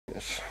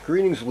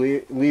Greetings,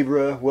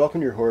 Libra.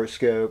 Welcome to your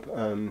horoscope.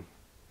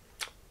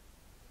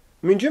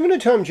 Gemini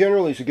time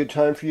generally is a good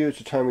time for you.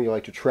 It's a time where you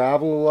like to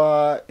travel a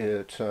lot.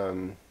 I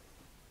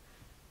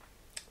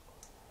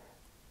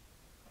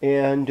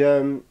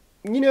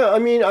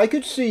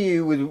could see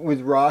you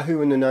with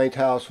Rahu in the ninth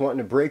house wanting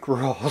to break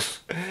rules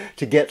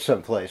to get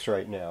someplace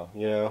right now.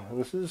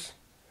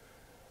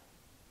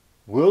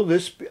 Will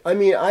this be,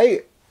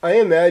 I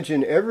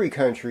imagine every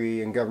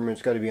country and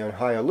government's got to be on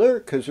high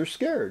alert because they're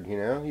scared, you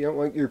don't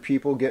want your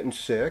people getting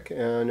sick,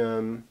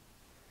 and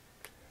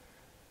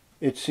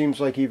it seems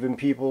like even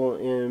people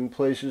in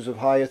places of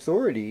high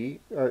authority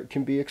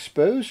can be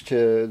exposed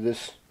to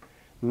this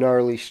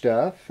gnarly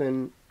stuff,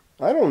 and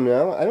I don't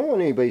know. I don't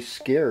want anybody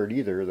scared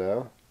either,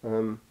 though.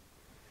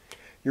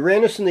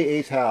 Uranus in the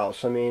 8th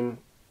house.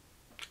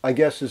 I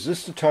guess, is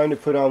this the time to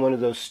put on one of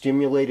those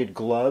stimulated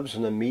gloves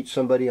and then meet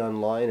somebody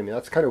online?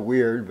 That's kind of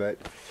weird, but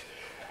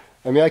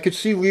I could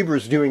see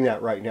Libras doing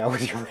that right now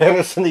with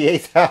Uranus in the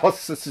 8th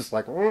house. It's just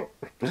like,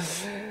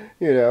 there's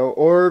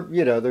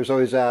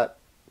always that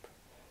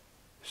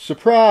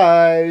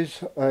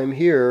surprise, I'm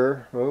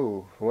here.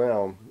 Oh,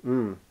 well,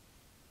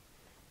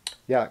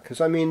 Yeah, because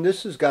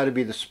this has got to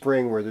be the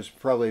spring where there's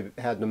probably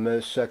had the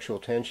most sexual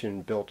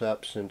tension built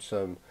up since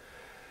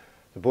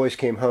the boys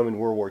came home in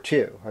World War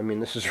II.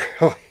 This is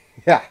really,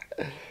 yeah,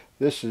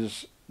 this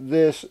is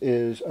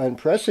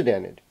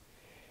unprecedented.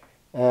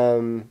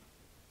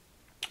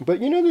 But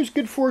there's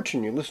good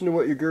fortune. You listen to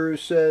what your guru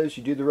says,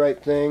 you do the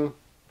right thing.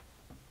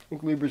 I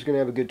think Libra's going to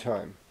have a good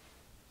time.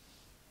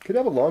 Could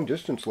have a long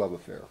distance love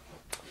affair.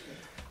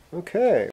 Okay.